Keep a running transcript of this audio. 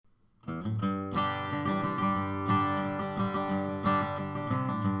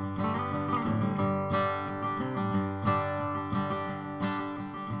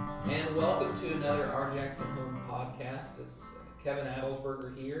another Our Jackson Home podcast. It's Kevin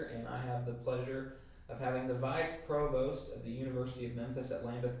Adelsberger here, and I have the pleasure of having the Vice Provost of the University of Memphis at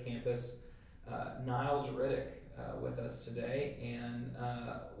Lambeth campus, Niles Riddick, with us today. And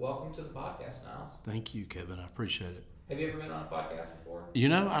welcome to the podcast, Niles. Thank you, Kevin. I appreciate it. Have you ever been on a podcast before? You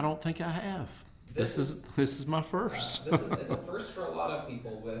know, I don't think I have. This is my first. It's a first for a lot of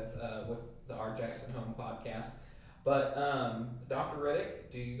people with the Our Jackson Home podcast. But Dr.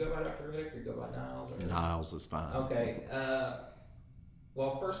 Riddick, do you go by Dr. Riddick or you go by Niles? Or Niles is fine. Okay.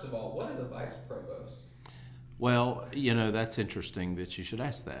 Well, first of all, what is a vice provost? Well, you know, that's interesting that you should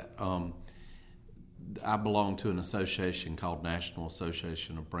ask that. I belong to an association called National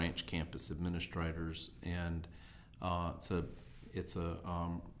Association of Branch Campus Administrators, and it's a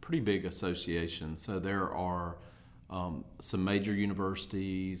pretty big association. So there are some major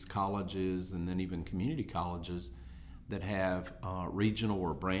universities, colleges, and then even community colleges that have regional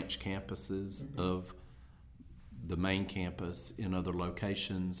or branch campuses of the main campus in other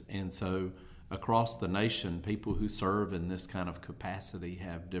locations. And so across the nation, people who serve in this kind of capacity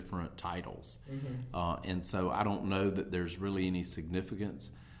have different titles. And so I don't know that there's really any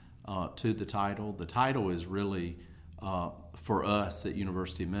significance to the title. The title is really, for us at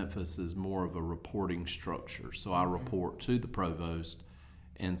University of Memphis, is more of a reporting structure. So I report to the provost,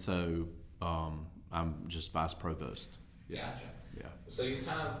 and so I'm just vice provost. Gotcha. Yeah. So you're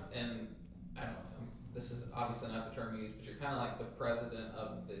kind of, and I don't know, this is obviously not the term used, but you're kind of like the president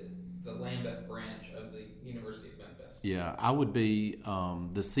of the Lambeth branch of the University of Memphis. Yeah, I would be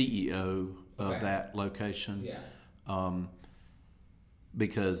the CEO of that location. Yeah.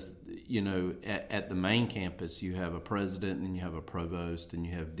 Because, you know, at the main campus, you have a president, and then you have a provost, and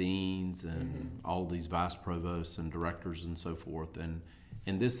you have deans, and all these vice provosts and directors and so forth.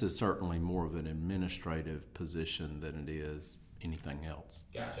 And this is certainly more of an administrative position than it is anything else.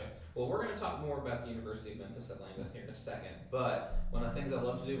 Gotcha. Well, we're going to talk more about the University of Memphis at Lambeth here in a second. But one of the things I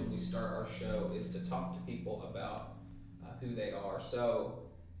love to do when we start our show is to talk to people about who they are. So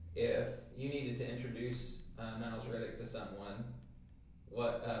if you needed to introduce Niles Riddick to someone,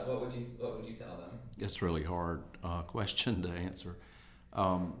 what would you tell them? It's a really hard question to answer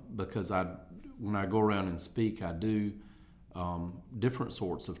because when I go around and speak, I do different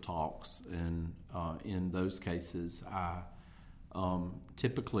sorts of talks, and in those cases, I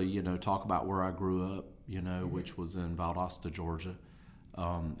typically, you know, talk about where I grew up, you know, which was in Valdosta, Georgia,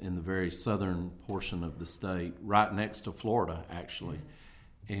 in the very southern portion of the state, right next to Florida, actually,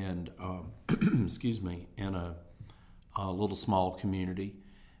 and excuse me, in a little small community,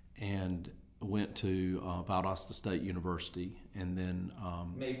 and went to Valdosta State University, and then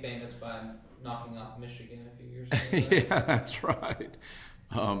made famous by knocking off Michigan a few years ago. Yeah, that's right.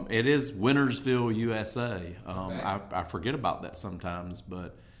 It is Wintersville, USA. I forget about that sometimes,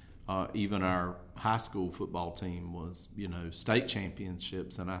 but even our high school football team was, you know, state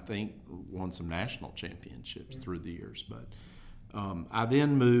championships, and I think won some national championships through the years. But I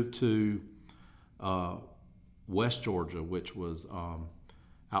then moved to West Georgia, which was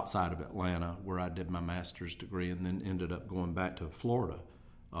outside of Atlanta, where I did my master's degree, and then ended up going back to Florida,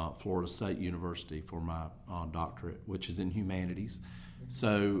 Florida State University for my doctorate, which is in humanities.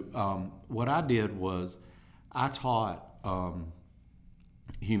 So what I did was I taught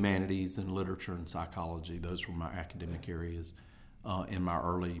humanities and literature and psychology. Those were my academic areas in my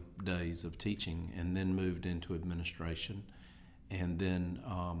early days of teaching, and then moved into administration. And then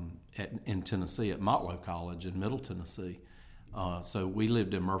in Tennessee at Motlow College in Middle Tennessee. So we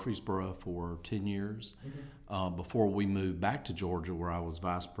lived in Murfreesboro for 10 years before we moved back to Georgia, where I was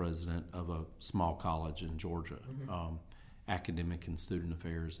vice president of a small college in Georgia, academic and student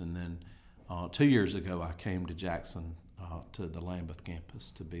affairs. And then 2 years ago, I came to Jackson to the Lambeth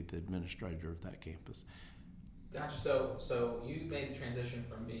campus to be the administrator of that campus. Gotcha. So you made the transition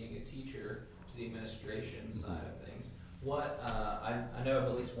from being a teacher to the administration side of things. What I know of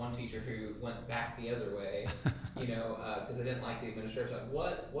at least one teacher who went back the other way, you know, because they didn't like the administrative side.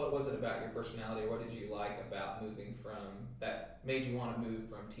 What was it about your personality? What did you like about moving from that made you want to move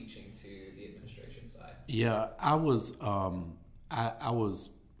from teaching to the administration side? Yeah,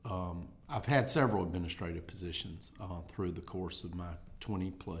 I've had several administrative positions through the course of my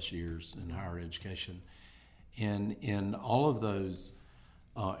 20 plus years in higher education, and in all of those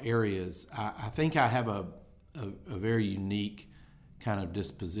areas, I think I have a very unique kind of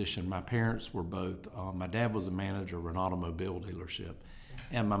disposition. My parents were both, my dad was a manager of an automobile dealership,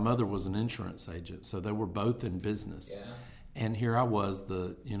 and my mother was an insurance agent, so they were both in business. Yeah. And here I was,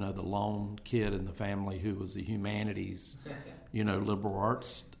 the lone kid in the family who was a humanities, liberal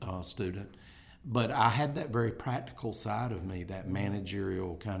arts student. But I had that very practical side of me, that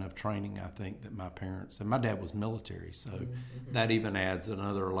managerial kind of training, I think, that my parents, and my dad was military, so that even adds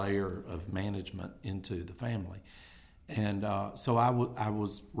another layer of management into the family. And so I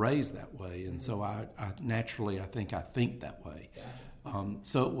was raised that way, and so I naturally, I think that way. Gotcha.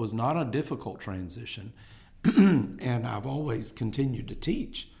 So it was not a difficult transition, and I've always continued to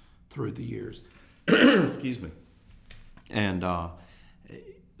teach through the years. Excuse me. And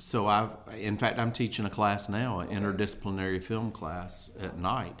so in fact, I'm teaching a class now, an interdisciplinary film class at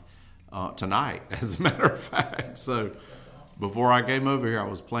night, tonight, as a matter of fact. So That's awesome. before I came over here, I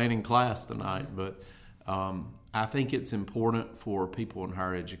was planning class tonight, but I think it's important for people in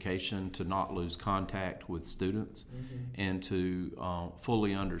higher education to not lose contact with students and to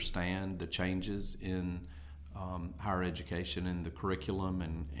fully understand the changes in higher education and the curriculum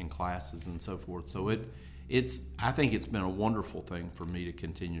and classes and so forth. So I think it's been a wonderful thing for me to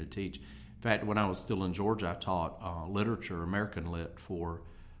continue to teach. In fact, when I was still in Georgia, I taught literature, American Lit, for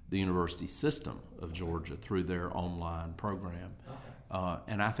the university system of Georgia through their online program. Okay.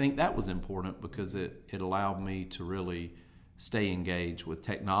 And I think that was important because it allowed me to really stay engaged with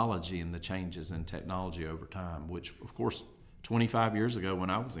technology and the changes in technology over time, which, of course, 25 years ago when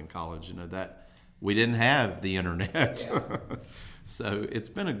I was in college, that we didn't have the internet. Yeah. So it's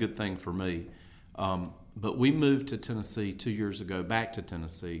been a good thing for me. But we moved to Tennessee 2 years ago, back to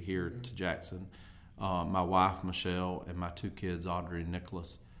Tennessee, here to Jackson. My wife, Michelle, and my two kids, Audrey and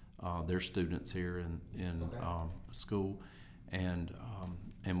Nicholas, they're students here in school, and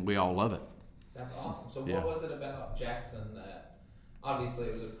we all love it. That's awesome. So Yeah. what was it about Jackson that, obviously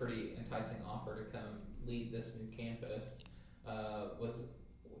it was a pretty enticing offer to come lead this new campus.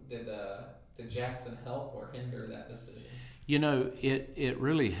 Did Jackson help or hinder that decision? It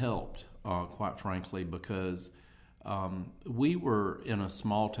really helped, quite frankly, because we were in a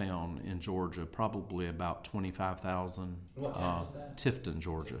small town in Georgia, probably about 25,000. What town was that? Tifton,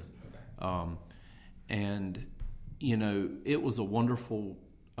 Georgia. Okay. And, it was a wonderful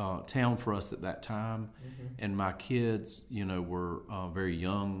town for us at that time. And my kids, were very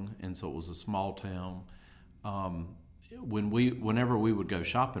young, and so it was a small town. Whenever we would go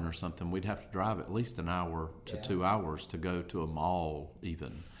shopping or something, we'd have to drive at least an hour to 2 hours to go to a mall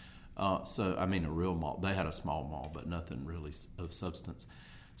even. A real mall. They had a small mall, but nothing really of substance.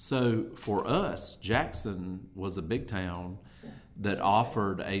 So for us, Jackson was a big town that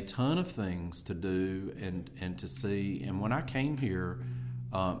offered a ton of things to do and to see. And when I came here,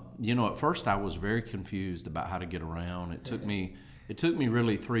 at first I was very confused about how to get around. It took me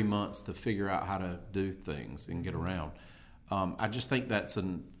really 3 months to figure out how to do things and get around. I just think that's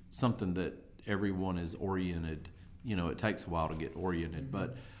something that everyone is oriented. It takes a while to get oriented,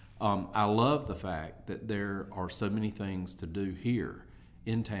 but I love the fact that there are so many things to do here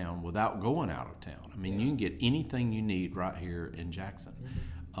in town without going out of town. You can get anything you need right here in Jackson.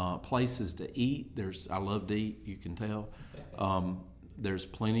 Places to eat. I love to eat, you can tell. There's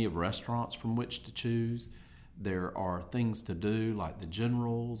plenty of restaurants from which to choose. There are things to do like the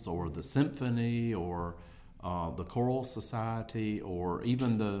Generals or the Symphony or the Choral Society or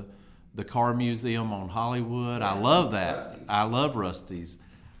even the Car Museum on Hollywood. I love that. Rusty's. I love Rusty's.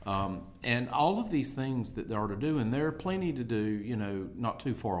 And all of these things that there are to do, and there are plenty to do, not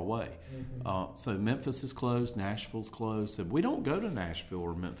too far away. So Memphis is closed, Nashville's closed. So we don't go to Nashville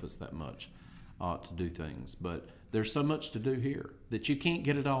or Memphis that much to do things, but there's so much to do here that you can't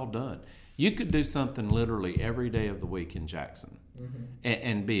get it all done. You could do something literally every day of the week in Jackson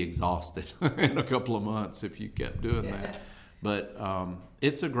and be exhausted in a couple of months if you kept doing that. But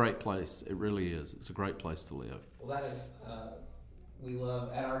it's a great place. It really is. It's a great place to live. Well, that is, we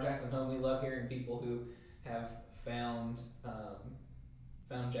love, at our Jackson home, we love hearing people who have found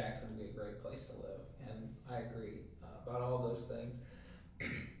Jackson to be a great place to live. And I agree about all those things.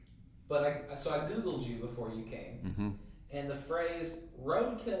 But so I Googled you before you came. And the phrase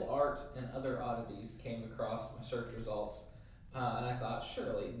roadkill art and other oddities came across my search results. And I thought,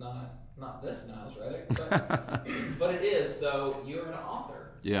 surely not this Niles Reddick, but it is. So you're an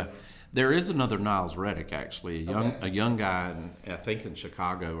author. Yeah, there is another Niles Reddick, actually, a young guy, I think in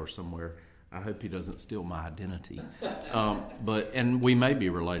Chicago or somewhere. I hope he doesn't steal my identity. And we may be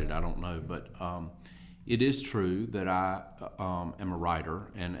related, I don't know. But it is true that I am a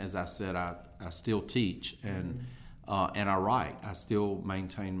writer, and as I said, I still teach and I write. I still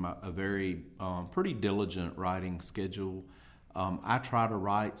maintain a very pretty diligent writing schedule. I try to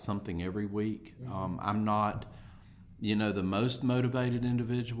write something every week. I'm not, the most motivated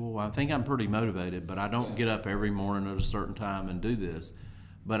individual. I think I'm pretty motivated, but I don't get up every morning at a certain time and do this.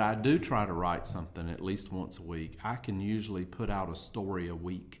 But I do try to write something at least once a week. I can usually put out a story a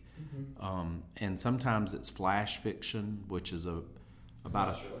week And sometimes it's flash fiction, which is a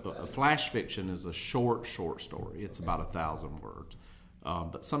flash fiction is a short story. It's about 1,000 words.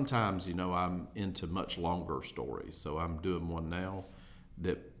 But sometimes, I'm into much longer stories. So I'm doing one now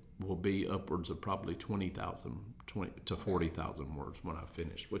that will be upwards of probably 20 to 40,000 words when I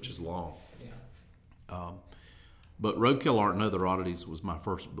finish, which is long. Yeah. But Roadkill Art and Other Oddities was my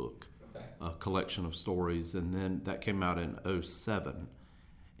first book, a collection of stories, and then that came out in 2007.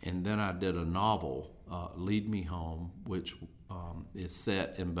 And then I did a novel, Lead Me Home, which is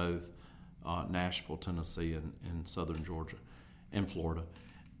set in both Nashville, Tennessee, and southern Georgia and Florida.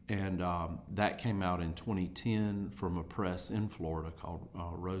 And that came out in 2010 from a press in Florida called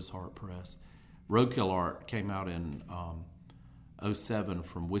Roseheart Press. Roadkill Art came out in 2007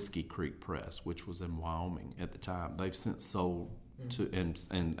 from Whiskey Creek Press, which was in Wyoming at the time. They've since sold to,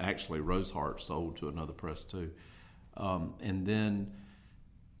 and actually Roseheart sold to another press too. And then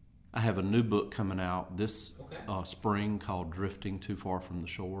I have a new book coming out this spring called Drifting Too Far from the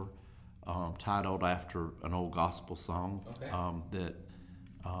Shore, titled after an old gospel song that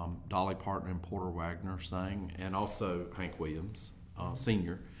Dolly Parton and Porter Wagner sang, and also Hank Williams,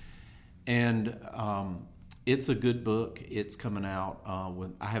 Sr. And it's a good book. It's coming out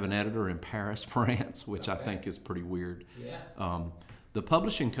I have an editor in Paris, France, which I think is pretty weird. Yeah. The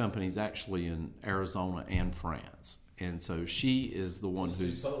publishing company is actually in Arizona and France. And so she is the one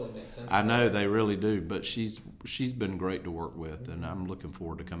who's. Totally makes sense. I know they really do, but she's been great to work with, and I'm looking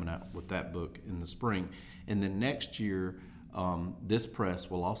forward to coming out with that book in the spring. And then next year, this press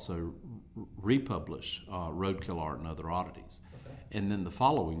will also republish Roadkill Art and Other Oddities. And then the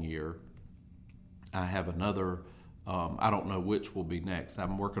following year, I have another. I don't know which will be next.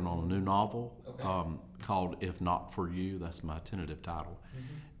 I'm working on a new novel called If Not For You. That's my tentative title.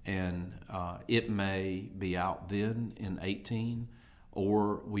 And it may be out then in 2018,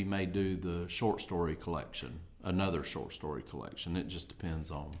 or we may do the short story collection, another short story collection. It just depends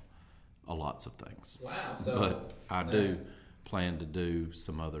on lots of things. Wow. So, but I do plan to do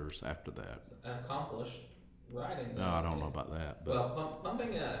some others after that. Accomplished writing. No, I don't know about that. But well,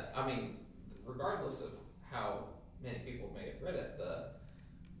 pumping regardless of how many people may have read it,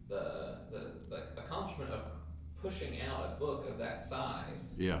 the accomplishment of pushing out a book of that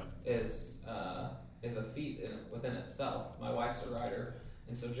size is a feat within itself. My wife's a writer,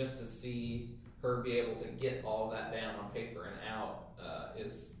 and so just to see her be able to get all that down on paper and out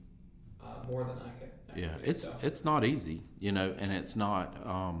is more than I could. It's not easy, and it's not,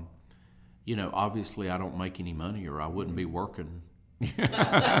 obviously I don't make any money or I wouldn't be working,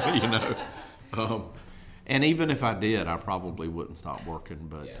 and even if I did, I probably wouldn't stop working,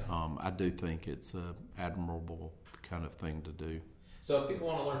 but I do think it's a admirable kind of thing to do. So if people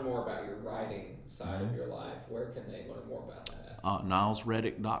want to learn more about your writing side of your life, where can they learn more about that at?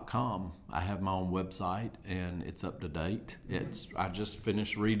 NilesReddick.com. I have my own website, and it's up to date. I just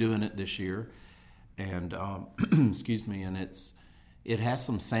finished redoing it this year, and excuse me, and it has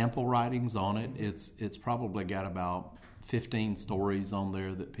some sample writings on it. It's probably got about 15 stories on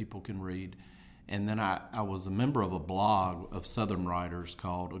there that people can read. And then I was a member of a blog of Southern writers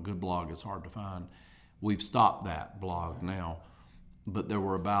called A Good Blog Is Hard to Find. We've stopped that blog now, but there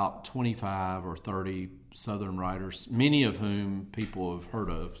were about 25 or 30 Southern writers, many of whom people have heard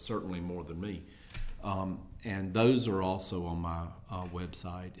of, certainly more than me. And those are also on my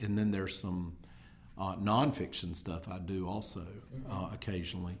website. And then there's some nonfiction stuff I do also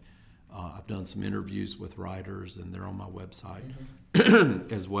occasionally. I've done some interviews with writers, and they're on my website,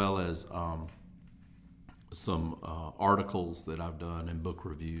 as well as some articles that I've done and book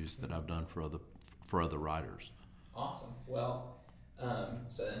reviews that I've done for other writers. Awesome. Well,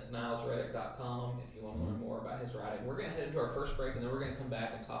 so that's NilesReddick.com if you want to learn more about his writing. We're going to head into our first break, and then we're going to come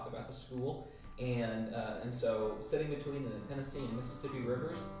back and talk about the school. And so sitting between the Tennessee and Mississippi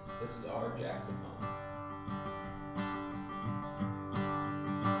rivers, this is our Jackson home.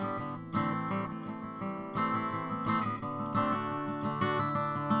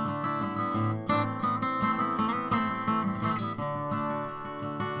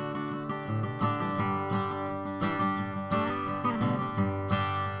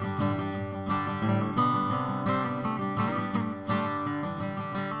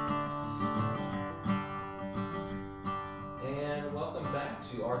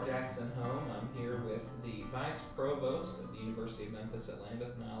 Jackson home. I'm here with the Vice Provost of the University of Memphis at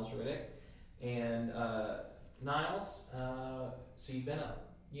Lambeth, Niles Riddick. And Niles, so you've been at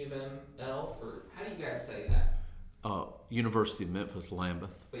U of M-L for, how do you guys say that? University of Memphis,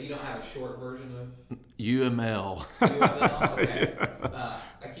 Lambeth. But you don't have a short version of? UML. UML, okay.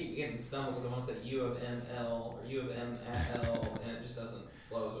 I keep getting stumbled because I want to say U of ML or U of ML, and it just doesn't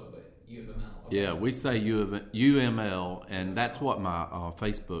flow as but U of ML. Okay. Yeah, we say UML, and that's what my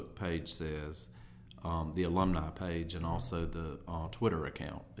Facebook page says, the alumni page, and also the Twitter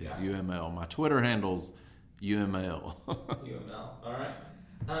account is UML. My Twitter handle's UML. UML. All right.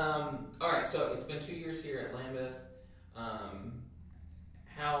 All right. So it's been 2 years here at Lambeth.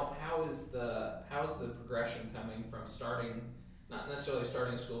 How is the progression coming from starting, not necessarily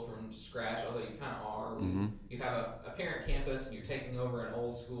starting school from scratch, although you kind of are. Mm-hmm. You have a parent campus and you're taking over an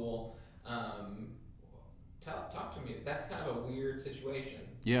old school. Talk to me. That's kind of a weird situation.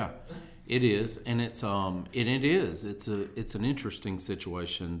 Yeah, it is, and it's an interesting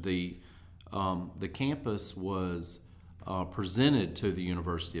situation. The campus was presented to the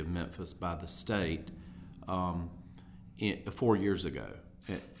University of Memphis by the state 4 years ago.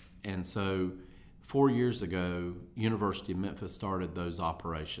 And so 4 years ago, University of Memphis started those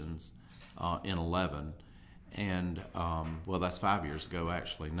operations in 11. And, well, that's 5 years ago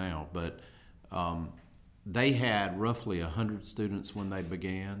actually now. But they had roughly 100 students when they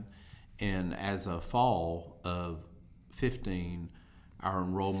began. And as of fall of 15, our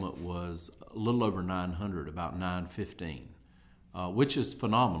enrollment was a little over 900, about 915, which is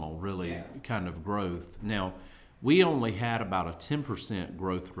phenomenal, really, kind of growth. Now, we only had about a 10%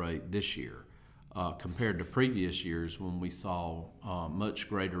 growth rate this year compared to previous years when we saw much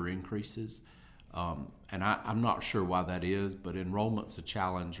greater increases. And I'm not sure why that is, but enrollment's a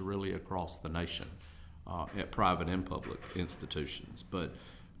challenge really across the nation at private and public institutions. But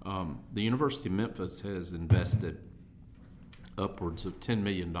the University of Memphis has invested upwards of $10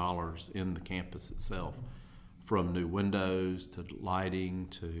 million in the campus itself, from new windows to lighting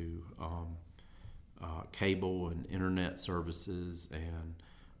to cable and internet services and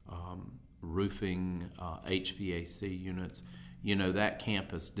roofing, HVAC units. You know, that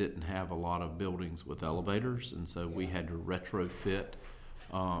campus didn't have a lot of buildings with elevators, and so we had to retrofit,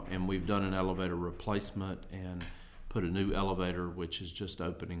 and we've done an elevator replacement and put a new elevator, which is just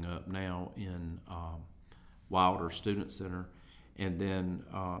opening up now in Wilder Student Center. And then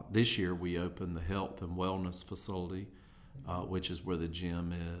this year we opened the health and wellness facility, which is where the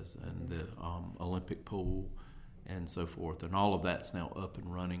gym is, and the Olympic pool and so forth. And all of that's now up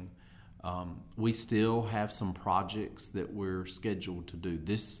and running. We still have some projects that we're scheduled to do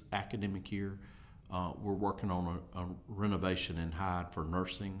this academic year. We're working on a renovation in Hyde for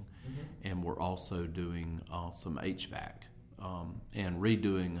nursing, and we're also doing some HVAC and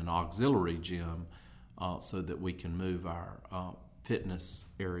redoing an auxiliary gym so that we can move our fitness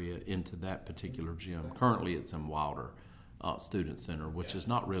area into that particular gym. Currently it's in Wilder Student Center, which is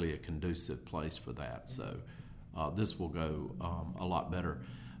not really a conducive place for that. So this will go a lot better.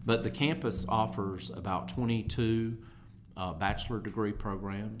 But the campus offers about 22 bachelor degree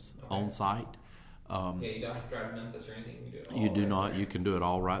programs on site. You don't have to drive to Memphis or anything. You do it all. You do not. You can do it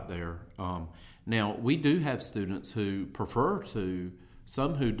all right there. Now, we do have students who prefer to,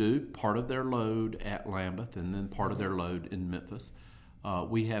 some who do part of their load at Lambeth and then part of their load in Memphis.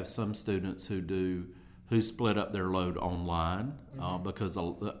 We have some students who split up their load online because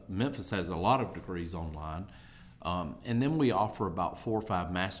Memphis has a lot of degrees online. And then we offer about 4 or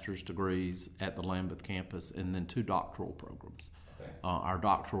 5 master's degrees at the Lambeth campus and then 2 doctoral programs. Okay. Our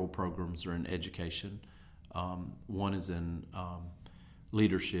doctoral programs are in education. One is in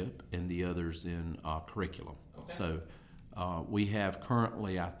leadership and the other's in curriculum. Okay. So we have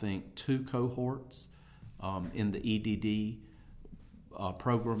currently, I think, 2 cohorts in the EDD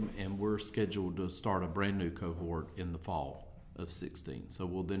program, and we're scheduled to start a brand new cohort in the fall of 16. So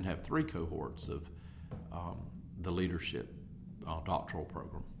we'll then have 3 cohorts of the leadership doctoral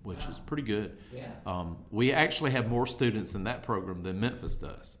program, which is pretty good. Yeah. We actually have more students in that program than Memphis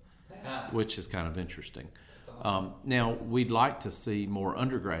does, which is kind of interesting. Awesome. Now, we'd like to see more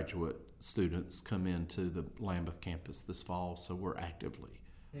undergraduate students come into the Lambeth campus this fall, so we're actively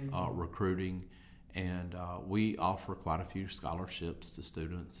recruiting, and we offer quite a few scholarships to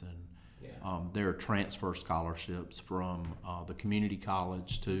students, and there are transfer scholarships from the community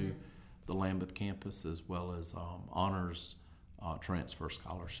college to the Lambeth campus, as well as honors transfer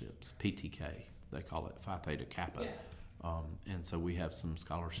scholarships, PTK, they call it, Phi Theta Kappa. And so we have some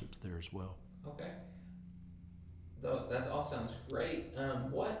scholarships there as well. Okay. That all sounds great.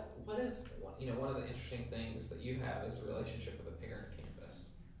 What is one of the interesting things that you have is a relationship with a parent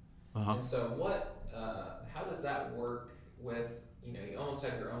campus. And so how does that work with, you almost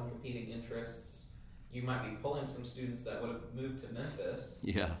have your own competing interests you might be pulling some students that would have moved to Memphis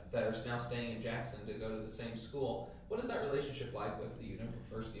Yeah. that are now staying in Jackson to go to the same school. What is that relationship like with the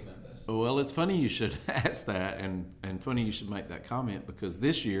University of Memphis? Well, it's funny you should ask that, and funny you should make that comment, because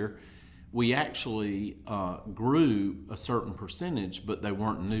this year we actually grew a certain percentage, but they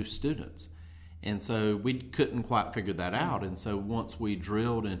weren't new students. And so we couldn't quite figure that out. And so once we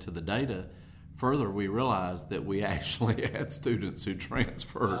drilled into the data further, we realized that we actually had students who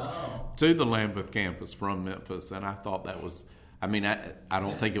transferred to the Lambeth campus from Memphis. And I thought that was, I mean, I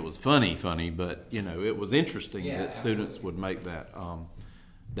don't think it was funny, but, you know, it was interesting that students would make that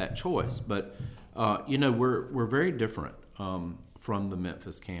that choice. But, you know, we're very different from the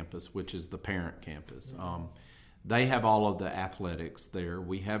Memphis campus, which is the parent campus. They have all of the athletics there.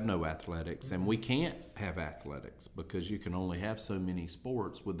 We have no athletics, and we can't have athletics because you can only have so many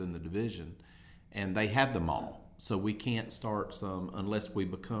sports within the division, and they have them all. So we can't start some unless we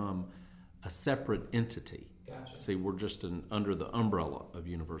become a separate entity. Gotcha. See, we're just under the umbrella of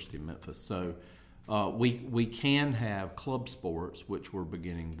University of Memphis. So we can have club sports, which we're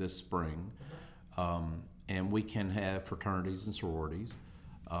beginning this spring, and we can have fraternities and sororities.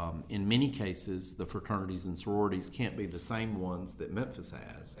 In many cases, the fraternities and sororities can't be the same ones that Memphis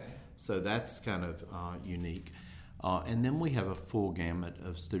has. Okay. So that's kind of unique. And then we have a full gamut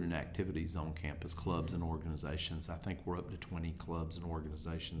of student activities on campus, clubs and organizations. I think we're up to 20 clubs and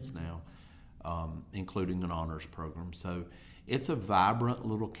organizations now, including an honors program. So it's a vibrant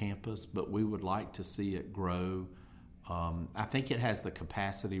little campus, but we would like to see it grow. I think it has the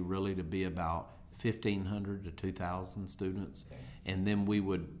capacity really to be about 1,500 to 2,000 students, and then we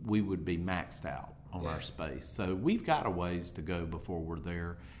would be maxed out on our space. So we've got a ways to go before we're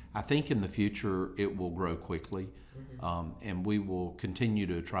there. I think in the future it will grow quickly, and we will continue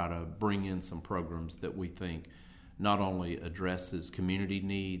to try to bring in some programs that we think not only addresses community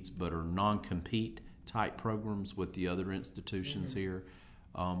needs but are non-compete type programs with the other institutions here.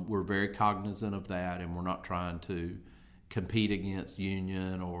 We're very cognizant of that, and we're not trying to compete against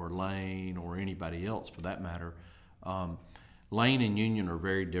Union or Lane or anybody else for that matter. Lane and Union are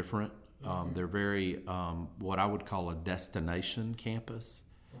very different. They're very what I would call a destination campus.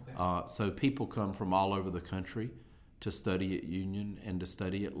 Okay. So people come from all over the country to study at Union and to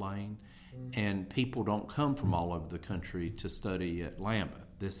study at Lane. And people don't come from all over the country to study at Lambeth.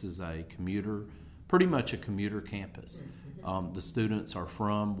 This is a commuter, pretty much a commuter campus. The students are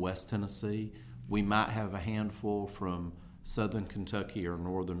from West Tennessee. We might have a handful from southern Kentucky or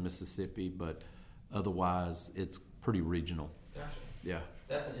northern Mississippi, but otherwise it's pretty regional. Gotcha. Yeah.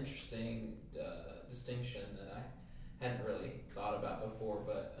 That's an interesting distinction that I hadn't really thought about before,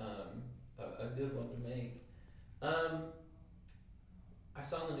 but a good one to make. I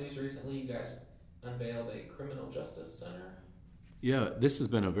saw in the news recently you guys unveiled a criminal justice center. Yeah, this has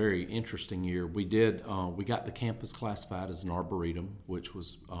been a very interesting year. We got the campus classified as an arboretum, which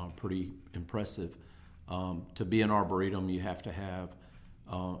was pretty impressive. To be an arboretum, you have to have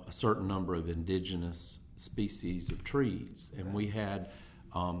a certain number of indigenous species of trees, and we had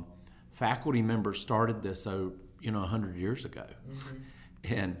faculty members started this 100 years ago,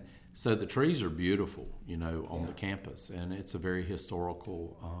 and so the trees are beautiful, on the campus, and it's a very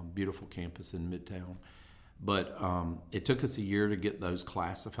historical, beautiful campus in Midtown. But it took us a year to get those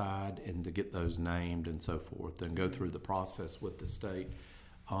classified and to get those named and so forth, and go through the process with the state.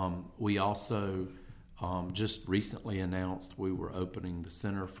 We also just recently announced we were opening the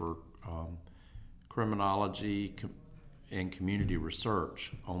Center for Criminology and Community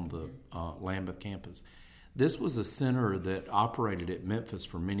Research on the Lambeth campus. This was a center that operated at Memphis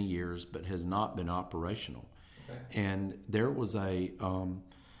for many years but has not been operational. Okay. And there was a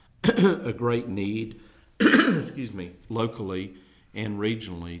a great need excuse me, locally and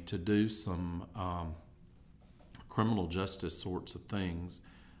regionally to do some criminal justice sorts of things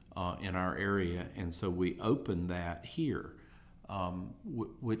in our area, and so we opened that here,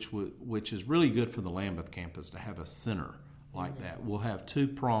 which is really good for the Lambeth campus to have a center like that. We'll have two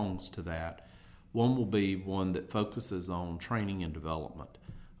prongs to that. One will be one that focuses on training and development,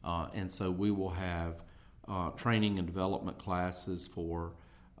 and so we will have training and development classes for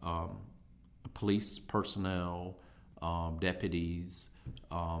police personnel, deputies,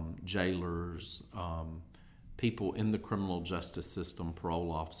 jailers, people in the criminal justice system,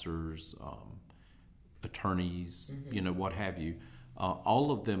 parole officers, attorneys, what have you.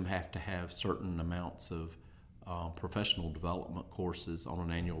 All of them have to have certain amounts of professional development courses on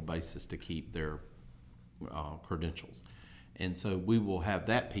an annual basis to keep their credentials. And so we will have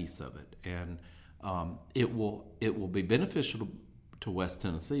that piece of it. And it will be beneficial to West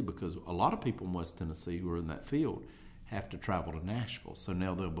Tennessee, because a lot of people in West Tennessee who are in that field have to travel to Nashville. So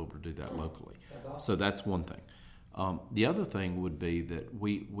now they'll be able to do that locally. That's awesome. So that's one thing. The other thing would be that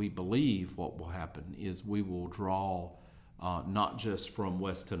we believe what will happen is we will draw not just from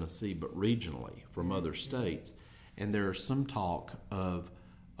West Tennessee, but regionally from other states. And there's some talk of,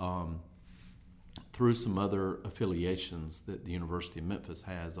 through some other affiliations that the University of Memphis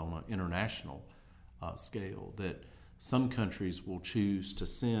has on an international scale, that some countries will choose to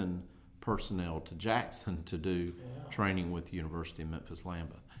send personnel to Jackson to do training with the University of Memphis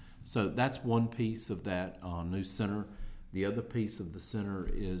Lambeth. So that's one piece of that new center. The other piece of the center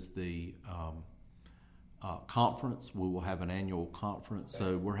is the conference. We will have an annual conference.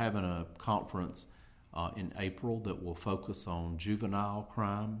 So we're having a conference in April that will focus on juvenile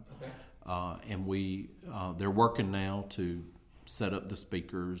crime. And they're working now to set up the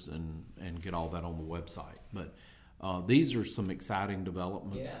speakers and get all that on the website. But these are some exciting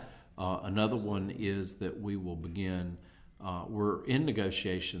developments. Another one is that we will begin, we're in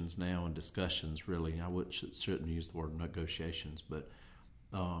negotiations now and discussions, really. I shouldn't use the word negotiations, but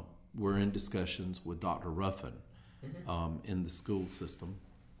we're in discussions with Dr. Ruffin in the school system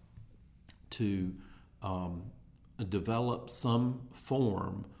to develop some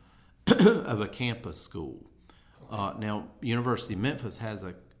form of a campus school. Now, University of Memphis has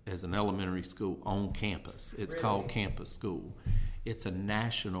an elementary school on campus. It's called Campus School. It's a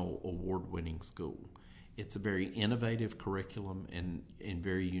national award-winning school. It's a very innovative curriculum and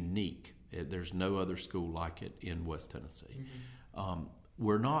very unique. There's no other school like it in West Tennessee.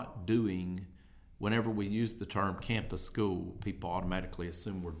 We're not doing, whenever we use the term campus school, people automatically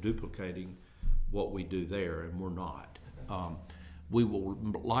assume we're duplicating what we do there, and we're not. We will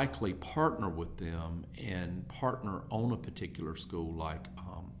likely partner with them and partner on a particular school like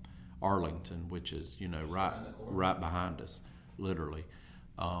Arlington, which is right behind us, literally,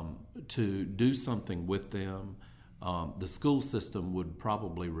 to do something with them. The school system would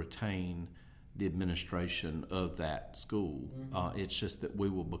probably retain the administration of that school. It's just that we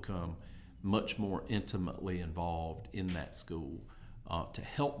will become much more intimately involved in that school to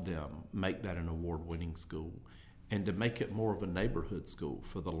help them make that an award-winning school and to make it more of a neighborhood school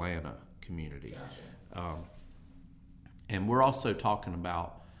for the Atlanta community. And we're also talking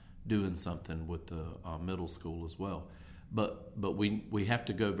about doing something with the middle school as well. But we have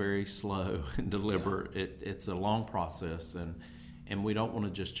to go very slow and deliberate. It's a long process, and we don't want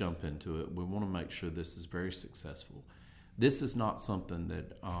to just jump into it. We want to make sure this is very successful. This is not something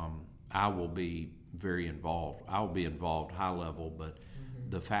that I will be very involved. I will be involved high level, but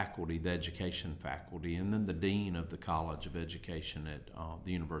the faculty, the education faculty, and then the dean of the College of Education at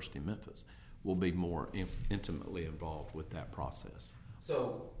the University of Memphis will be more intimately involved with that process.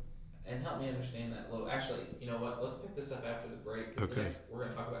 So, and help me understand that a little. Actually, you know what? Let's pick this up after the break. Okay. We're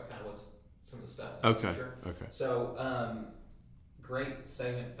going to talk about kind of what's some of the stuff in the future. Okay. So, great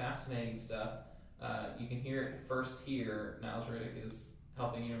segment, fascinating stuff. You can hear it first here. Niles Riddick is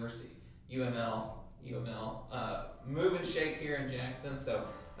helping UML move and shake here in Jackson. So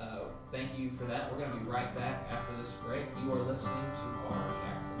thank you for that. We're going to be right back after this break. You are listening to R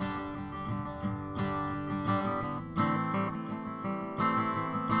Jackson.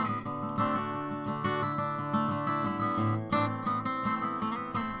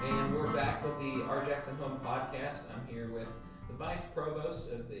 And we're back with the R Jackson Home Podcast. I'm here with the Vice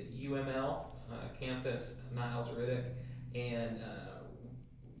Provost of the UML campus, Niles Riddick. And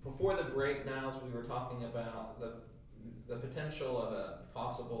before the break, Niles, we were talking about the potential of a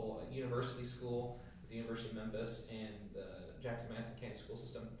possible university school at the University of Memphis and the Jackson-Madison County school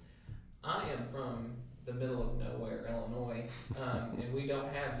system. I am from the middle of nowhere, Illinois, and we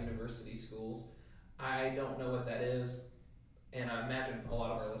don't have university schools. I don't know what that is, and I imagine a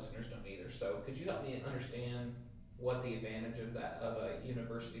lot of our listeners don't either. So could you help me understand what the advantage of a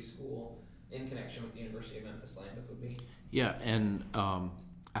university school in connection with the University of Memphis Lambeth would be? Yeah, and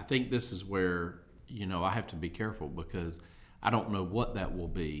I think this is where, I have to be careful because I don't know what that will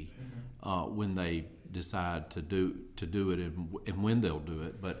be when they decide to do it and when they'll do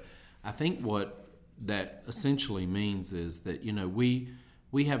it. But I think what that essentially means is that,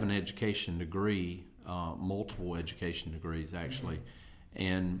 we have an education degree, multiple education degrees actually,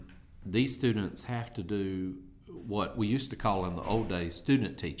 and these students have to do what we used to call in the old days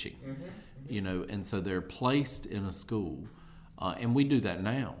student teaching, and so they're placed in a school. And we do that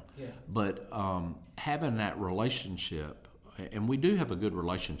now. But having that relationship, and we do have a good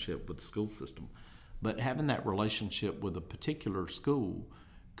relationship with the school system, but having that relationship with a particular school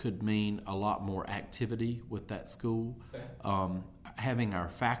could mean a lot more activity with that school. Having our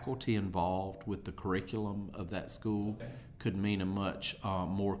faculty involved with the curriculum of that school could mean a much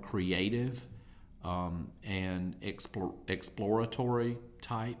more creative and exploratory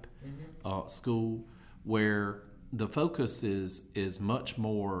type school, where the focus is much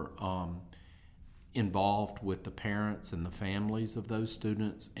more involved with the parents and the families of those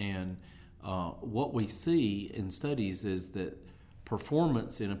students. And what we see in studies is that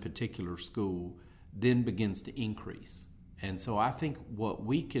performance in a particular school then begins to increase. And so I think what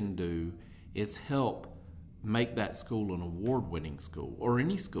we can do is help make that school an award-winning school, or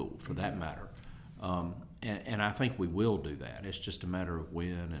any school for that matter. And I think we will do that. It's just a matter of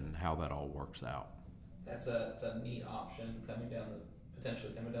when and how that all works out. It's a neat option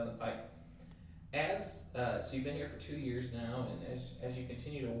potentially coming down the pike. So you've been here for 2 years now, and as you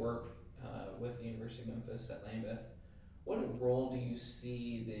continue to work with the University of Memphis at Lambeth, what role do you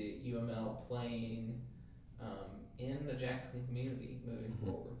see the UML playing in the Jackson community moving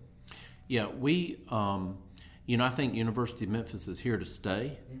forward? Yeah, I think University of Memphis is here to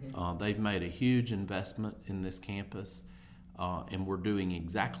stay. They've made a huge investment in this campus, and we're doing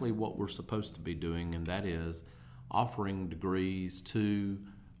exactly what we're supposed to be doing, and that is offering degrees to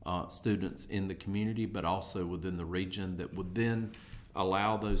students in the community, but also within the region, that would then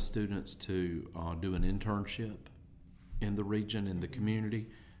allow those students to do an internship in the region, in the community,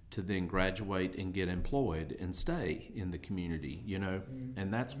 to then graduate and get employed and stay in the community,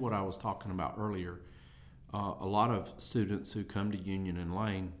 And that's what I was talking about earlier. A lot of students who come to Union and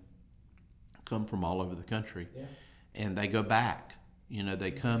Lane come from all over the country, and they go back.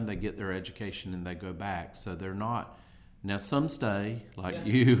 They come, they get their education, and they go back. So they're not. Now some stay, like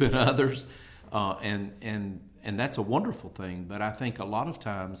you and others, and that's a wonderful thing. But I think a lot of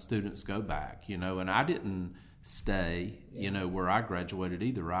times students go back, and I didn't stay, where I graduated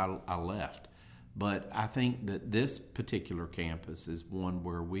either. I left. But I think that this particular campus is one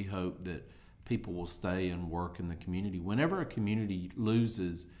where we hope that people will stay and work in the community. Whenever a community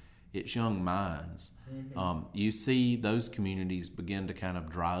loses its young minds, you see those communities begin to kind of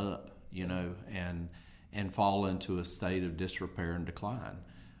dry up, and fall into a state of disrepair and decline.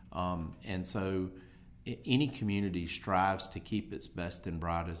 And so any community strives to keep its best and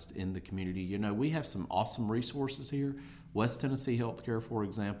brightest in the community. We have some awesome resources here. West Tennessee Healthcare, for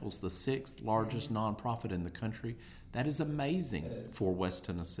example, is the 6th largest nonprofit in the country. That is amazing for West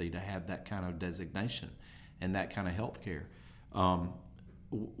Tennessee to have that kind of designation and that kind of healthcare.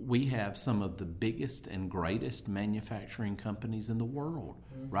 We have some of the biggest and greatest manufacturing companies in the world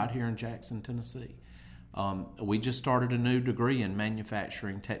right here in Jackson, Tennessee. We just started a new degree in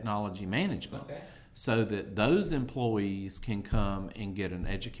manufacturing technology management, so that those employees can come and get an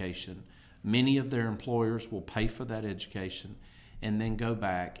education. Many of their employers will pay for that education and then go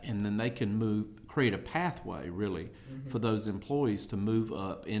back, and then they can create a pathway really for those employees to move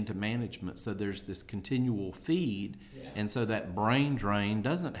up into management. So there's this continual feed, and so that brain drain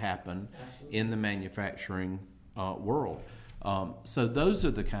doesn't happen in the manufacturing world. So those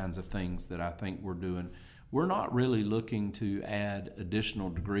are the kinds of things that I think we're doing. We're not really looking to add additional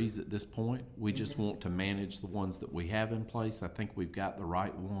degrees at this point. We just want to manage the ones that we have in place. I think we've got the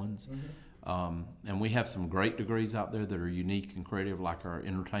right ones. And we have some great degrees out there that are unique and creative, like our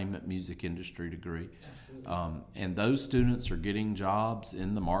entertainment music industry degree. And those students are getting jobs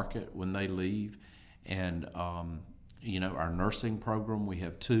in the market when they leave. And, our nursing program, we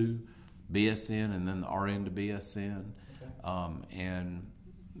have 2, BSN and then the RN to BSN. And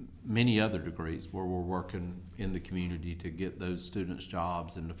many other degrees where we're working in the community to get those students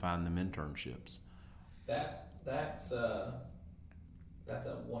jobs and to find them internships. That's a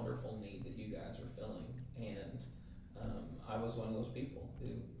wonderful need that you guys are filling, and I was one of those people who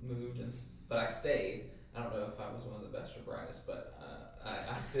moved, but I stayed. I don't know if I was one of the best or brightest, but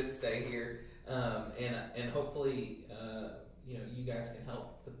I did stay here, and hopefully you guys can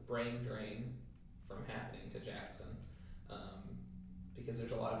help the brain drain from happening to Jackson. Because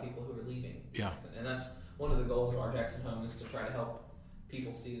there's a lot of people who are leaving Jackson. And that's one of the goals of our Jackson Home, is to try to help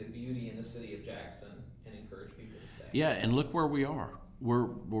people see the beauty in the city of Jackson and encourage people to stay. Yeah, and look where we are. We're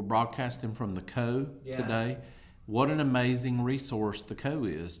broadcasting from the Co today. What an amazing resource the Co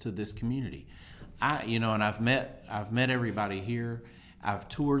is to this community. And I've met everybody here. I've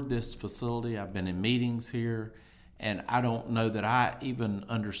toured this facility. I've been in meetings here, and I don't know that I even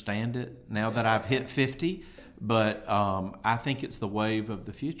understand it now that I've hit 50. But I think it's the wave of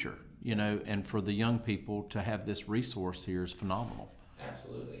the future, and for the young people to have this resource here is phenomenal.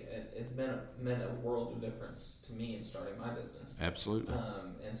 Absolutely. It's meant a world of difference to me in starting my business. Absolutely.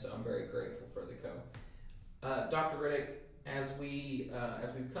 And so I'm very grateful for the Co. Dr. Riddick, as we've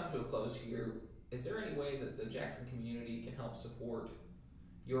come to a close here, is there any way that the Jackson community can help support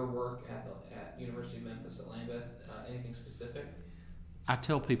your work at University of Memphis at Lambeth? Anything specific? I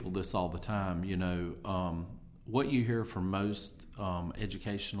tell people this all the time, what you hear from most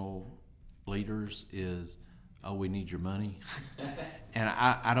educational leaders is, oh, we need your money.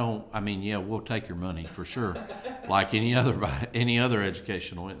 And we'll take your money for sure, like any other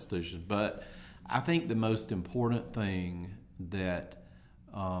educational institution. But I think the most important thing that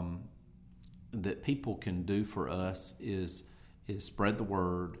people can do for us is spread the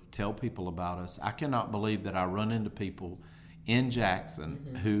word, tell people about us. I cannot believe that I run into people in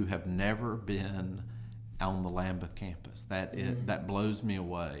Jackson who have never been on the Lambeth campus. That blows me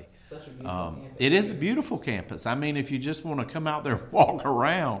away. Such a beautiful campus. It is a beautiful campus. I mean, if you just want to come out there and walk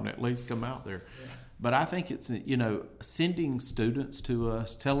around, at least come out there. Yeah. But I think it's, sending students to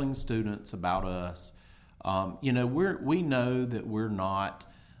us, telling students about us. We know that we're not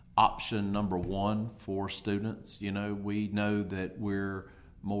option number one for students. We know that we're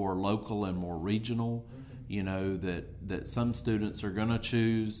more local and more regional. That some students are going to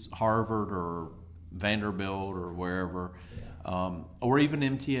choose Harvard or Vanderbilt or wherever, or even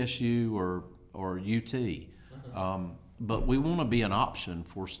MTSU or UT. But we want to be an option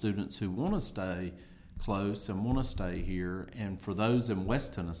for students who want to stay close and want to stay here, and for those in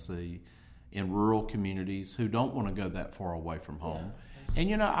West Tennessee, in rural communities who don't want to go that far away from home. Yeah.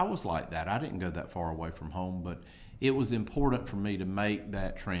 And I was like that. I didn't go that far away from home, but it was important for me to make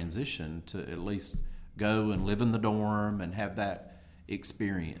that transition to at least go and live in the dorm and have that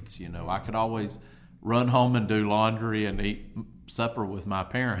experience. I could always run home and do laundry and eat supper with my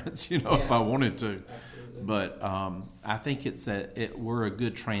parents, if I wanted to. Absolutely. But I think we're a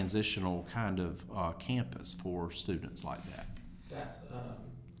good transitional kind of campus for students like that. That's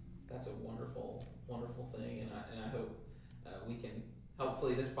a wonderful, wonderful thing, and I hope we can.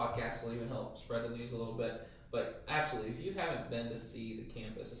 Hopefully, this podcast will even help spread the news a little bit. But absolutely, if you haven't been to see the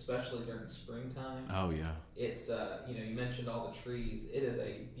campus, especially during springtime, oh yeah, it's you mentioned all the trees. It is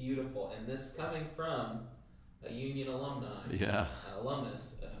a beautiful, and this coming from a Union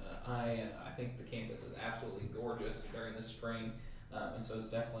alumnus. I think the campus is absolutely gorgeous during the spring, and so it's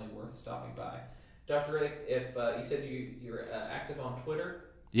definitely worth stopping by. Dr. Riddick, if you said you're active on Twitter.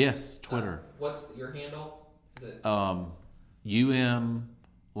 Yes, Twitter. What's your handle? Is it UM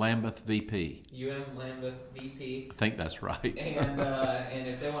Lambeth VP. UM Lambeth VP. I think that's right. And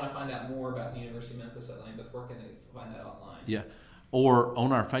if they want to find out more about the University of Memphis at Lambeth, where can they find that online? Yeah, or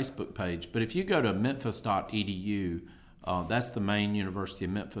on our Facebook page. But if you go to memphis.edu, that's the main University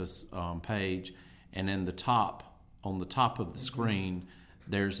of Memphis page, and on the top of the screen,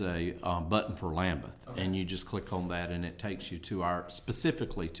 there's a button for Lambeth, and you just click on that, and it takes you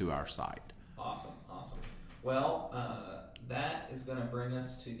specifically to our site. Awesome. Well, that is going to bring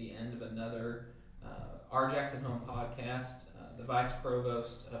us to the end of another Our Jackson Home podcast. The Vice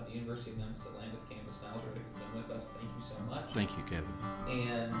Provost of the University of Memphis at Lambeth campus, Niles Riddick, has been with us. Thank you so much. Thank you, Kevin.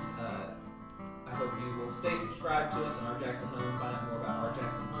 And I hope you will stay subscribed to us on Our Jackson Home. Find out more about Our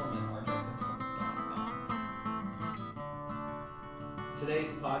Jackson Home at ourjacksonhome.com.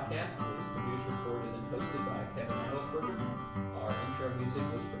 Today's podcast was produced, recorded, and hosted by Kevin Adelsberger. Our intro music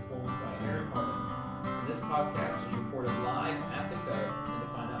was performed by Aaron Harden. And this podcast is recorded live at the Cove in the